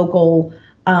for local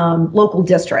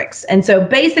districts. And so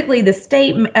basically the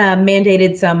state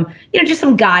mandated some, just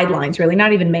some guidelines, really,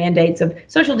 not even mandates of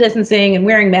social distancing and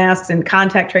wearing masks and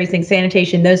contact tracing,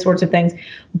 sanitation, those sorts of things.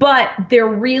 But they're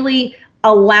really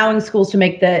allowing schools to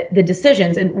make the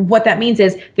decisions. And what that means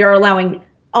is they're allowing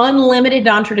unlimited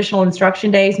non-traditional instruction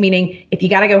days, meaning if you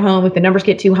got to go home, if the numbers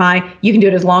get too high, you can do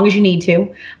it as long as you need to.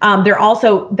 They're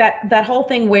also that whole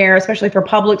thing where, especially for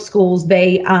public schools,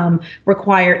 they had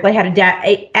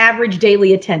a average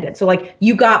daily attendance. So like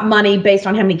you got money based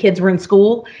on how many kids were in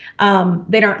school.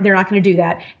 They're not going to do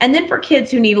that. And then for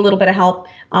kids who need a little bit of help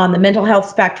on the mental health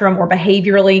spectrum or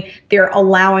behaviorally, they're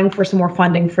allowing for some more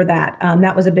funding for that.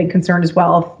 That was a big concern as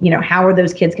well. How are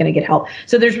those kids going to get help?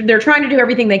 So they're trying to do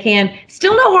everything they can.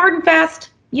 Still no hard and fast,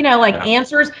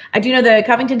 answers. I do know the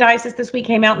Covington Diocese this week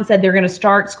came out and said they're going to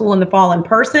start school in the fall in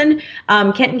person.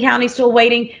 Kenton County's still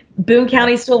waiting. Boone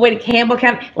County's still waiting. Campbell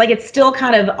County, it's still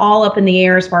kind of all up in the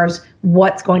air as far as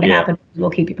what's going to happen.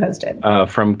 We'll keep you posted.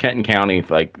 From Kenton County,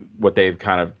 what they've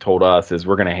kind of told us is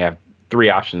we're going to have 3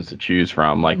 options to choose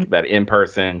from, that in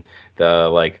person,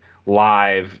 the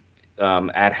live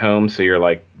at home. So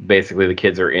you're basically the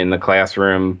kids are in the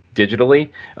classroom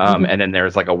digitally. And then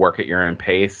there's a work at your own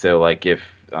pace. So if,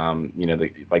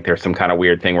 there's some kind of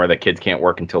weird thing where the kids can't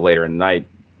work until later in the night,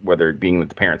 whether it being that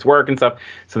the parents work and stuff.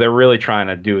 So they're really trying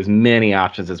to do as many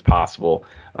options as possible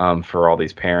for all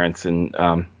these parents. And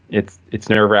it's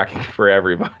nerve-wracking for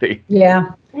everybody.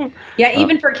 Yeah. Yeah,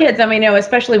 even for kids.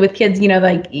 Especially with kids,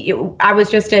 I was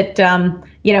just at,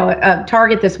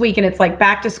 Target this week and it's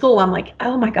back to school. I'm like,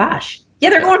 oh my gosh. Yeah,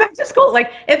 they're going back to school.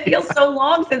 It feels so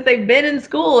long since they've been in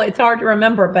school. It's hard to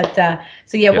remember. But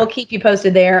we'll keep you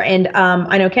posted there. And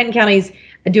I know Kenton County's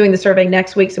doing the survey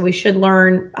next week. So we should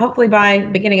learn hopefully by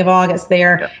beginning of August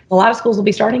there. Yeah. A lot of schools will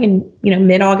be starting in,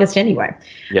 mid-August anyway.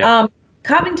 Yeah.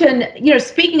 Covington,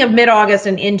 speaking of mid-August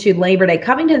and into Labor Day,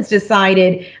 Covington's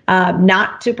decided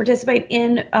not to participate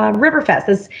in Riverfest.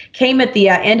 This came at the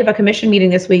end of a commission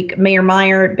meeting this week. Mayor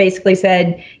Meyer basically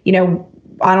said,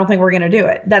 I don't think we're going to do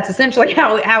it. That's essentially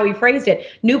how he phrased it.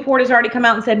 Newport has already come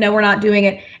out and said, no, we're not doing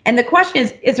it. And the question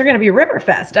is there going to be a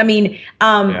Riverfest?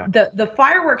 The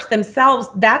fireworks themselves,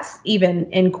 that's even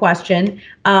in question.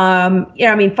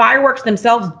 Fireworks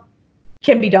themselves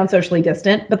can be done socially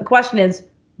distant, but the question is,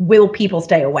 will people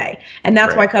stay away? And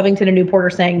that's why Covington and Newport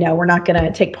are saying, no, we're not going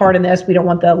to take part in this. We don't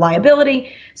want the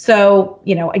liability. So,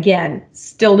 again,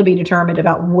 still to be determined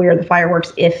about where the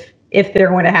fireworks, if they're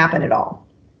going to happen at all.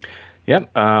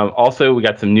 Yep. Also, we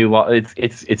got some new law.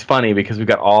 It's funny because we've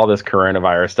got all this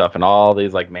coronavirus stuff and all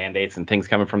these mandates and things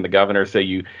coming from the governor. So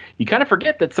you kind of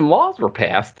forget that some laws were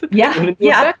passed. Yeah.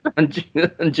 on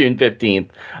June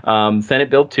 15th. Senate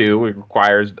Bill 2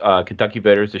 requires Kentucky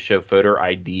voters to show voter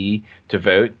ID to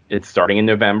vote. It's starting in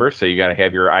November, so you got to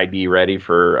have your ID ready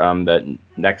for the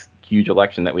next huge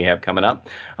election that we have coming up.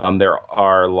 There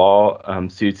are law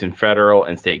suits in federal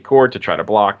and state court to try to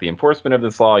block the enforcement of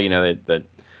this law. That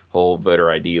whole voter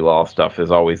ID law stuff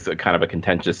is always kind of a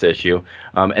contentious issue.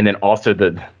 And then also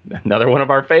another one of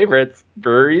our favorites,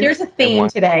 breweries. There's a theme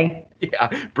today.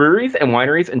 Yeah, breweries and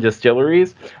wineries and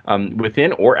distilleries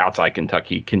within or outside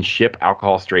Kentucky can ship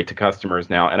alcohol straight to customers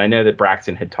now. And I know that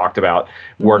Braxton had talked about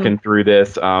working through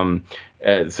this.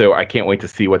 So I can't wait to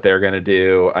see what they're going to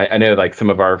do. I know some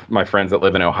of my friends that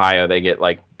live in Ohio, they get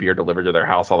beer delivered to their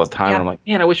house all the time. Yeah. I'm like,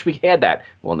 man, I wish we had that.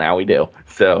 Well, now we do.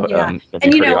 So, and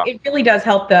it really does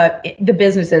help the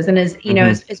businesses. And as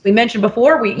as we mentioned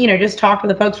before, we just talked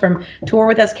with the folks from Tour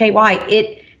with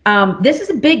SKY. This is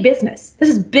a big business. This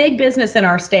is big business in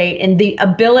our state, and the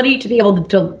ability to be able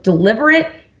to deliver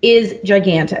it is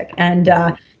gigantic. And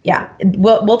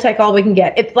we'll take all we can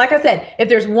get. Like I said, if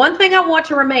there's one thing I want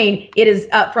to remain, it is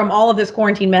from all of this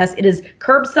quarantine mess. It is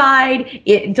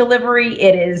curbside delivery.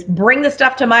 It is bring the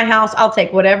stuff to my house. I'll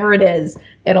take whatever it is.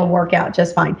 It'll work out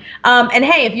just fine. And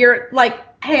hey, if you're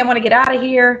hey, I want to get out of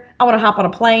here, I want to hop on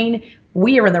a plane,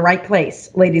 we are in the right place,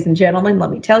 ladies and gentlemen.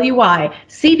 Let me tell you why.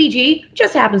 CVG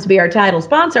just happens to be our title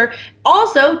sponsor.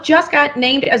 Also, just got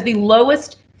named as the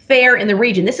lowest fare in the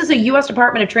region. This is a U.S.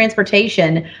 Department of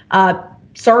Transportation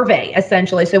survey,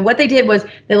 essentially. So what they did was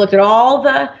they looked at all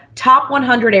the top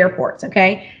 100 airports,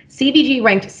 okay? CVG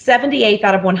ranked 78th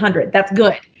out of 100. That's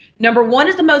good. Number 1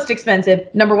 is the most expensive.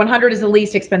 Number 100 is the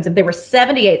least expensive. They were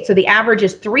 78. So the average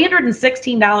is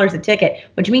 $316 a ticket,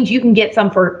 which means you can get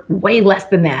some for way less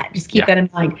than that. Just keep that in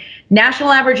mind.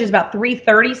 National average is about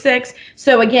 $336.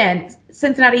 So again,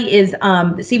 Cincinnati is the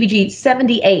CVG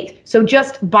 78. So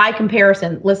just by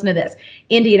comparison, listen to this.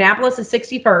 Indianapolis is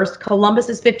 61st. Columbus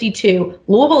is 52.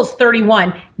 Louisville is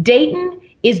 31. Dayton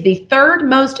is the 3rd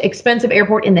most expensive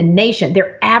airport in the nation.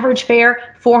 Their average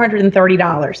fare,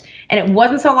 $430. And it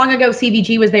wasn't so long ago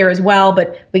CVG was there as well,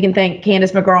 but we can thank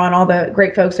Candace McGraw and all the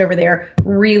great folks over there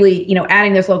really,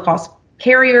 adding those low-cost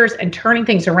carriers and turning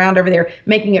things around over there,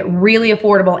 making it really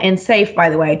affordable and safe, by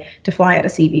the way, to fly out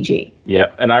of CVG. Yeah,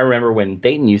 and I remember when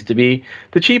Dayton used to be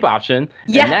the cheap option,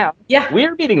 and now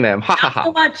we're beating them. Ha ha ha.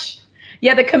 So much.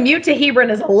 Yeah, the commute to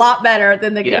Hebron is a lot better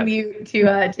than the commute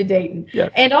to Dayton. Yeah.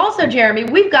 And also, Jeremy,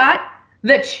 we've got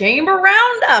the Chamber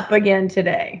Roundup again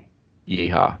today.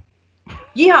 Yeehaw.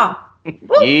 Yeehaw.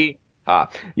 Yeehaw.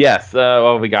 Yes,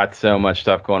 we got so much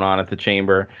stuff going on at the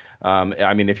Chamber.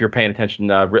 I mean, if you're paying attention,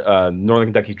 Northern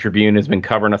Kentucky Tribune has been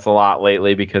covering us a lot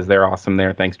lately because they're awesome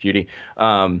there. Thanks, Judy.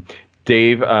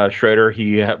 Dave Schroeder,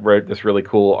 he wrote this really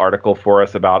cool article for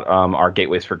us about our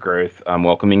Gateways for Growth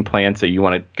welcoming plan. So you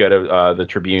want to go to the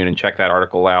Tribune and check that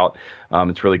article out.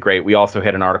 It's really great. We also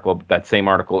had that same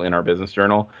article in our Business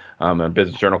Journal. Our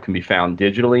Business Journal can be found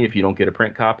digitally if you don't get a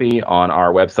print copy on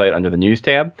our website under the News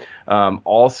tab.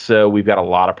 Also, we've got a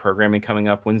lot of programming coming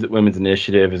up. Women's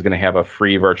Initiative is going to have a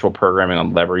free virtual programming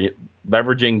on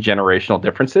leveraging generational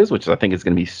differences, which I think is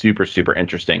going to be super, super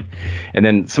interesting. And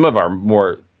then some of our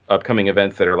more upcoming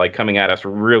events that are coming at us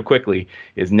real quickly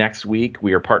is next week.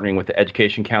 We are partnering with the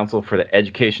Education Council for the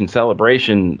Education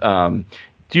Celebration.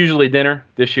 It's usually dinner.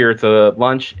 This year it's a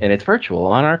lunch, and it's virtual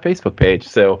on our Facebook page.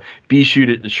 So be sure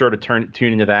to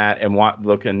tune into that and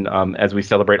look as we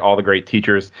celebrate all the great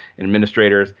teachers and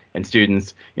administrators and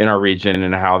students in our region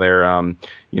and how they're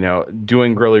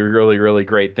doing really, really, really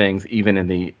great things even in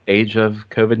the age of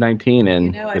COVID-19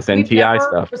 and this NTI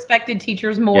stuff. We've respected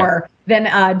teachers more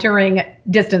than during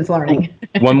distance learning.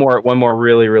 One more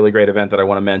really, really great event that I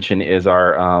want to mention is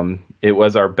our it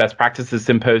was our Best Practices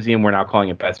Symposium. We're now calling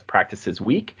it Best Practices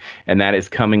Week, and that is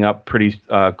coming up pretty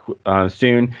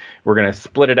soon. We're going to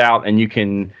split it out, and you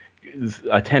can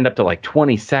attend up to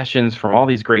 20 sessions from all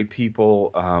these great people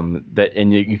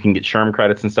and you can get SHRM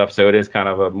credits and stuff. So it is kind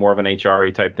of more of an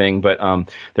HRE type thing, but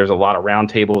there's a lot of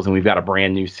roundtables, and we've got a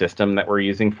brand new system that we're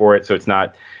using for it. So it's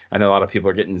not, I know a lot of people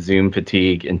are getting Zoom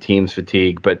fatigue and Teams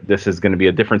fatigue, but this is going to be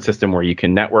a different system where you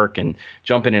can network and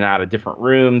jump in and out of different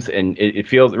rooms. And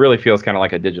it really feels kind of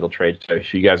like a digital trade show.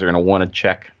 So you guys are going to want to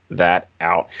check that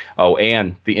out. Oh,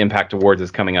 and the Impact Awards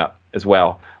is coming up as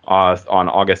well on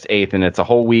August 8th, and it's a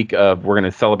whole week of we're going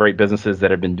to celebrate businesses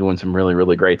that have been doing some really,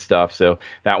 really great stuff. So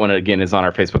that one again is on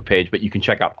our Facebook page, but you can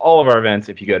check out all of our events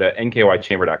if you go to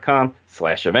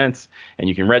nkychamber.com/events, and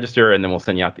you can register, and then we'll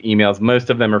send you out the emails. Most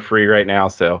of them are free right now,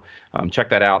 so check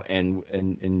that out,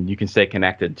 and you can stay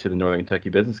connected to the Northern Kentucky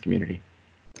business community.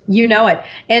 You know it.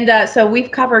 And so we've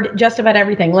covered just about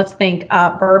everything. Let's think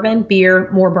bourbon, beer,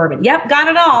 more bourbon. Yep, got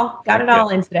it all. Got it all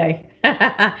in today.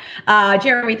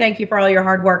 Jeremy, thank you for all your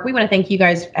hard work. We want to thank you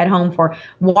guys at home for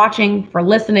watching, for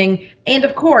listening, and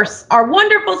of course, our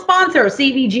wonderful sponsor,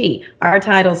 CVG, our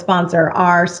title sponsor,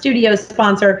 our studio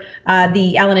sponsor,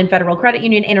 the L&N Federal Credit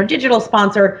Union, and our digital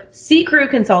sponsor, C-Crew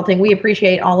Consulting. We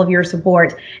appreciate all of your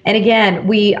support. And again,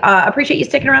 we appreciate you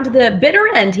sticking around to the bitter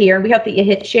end here. And we hope that you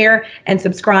hit share and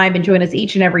subscribe and join us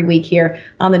each and every week here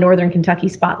on the Northern Kentucky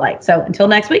Spotlight. So until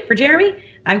next week, for Jeremy,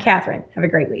 I'm Catherine. Have a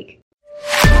great week.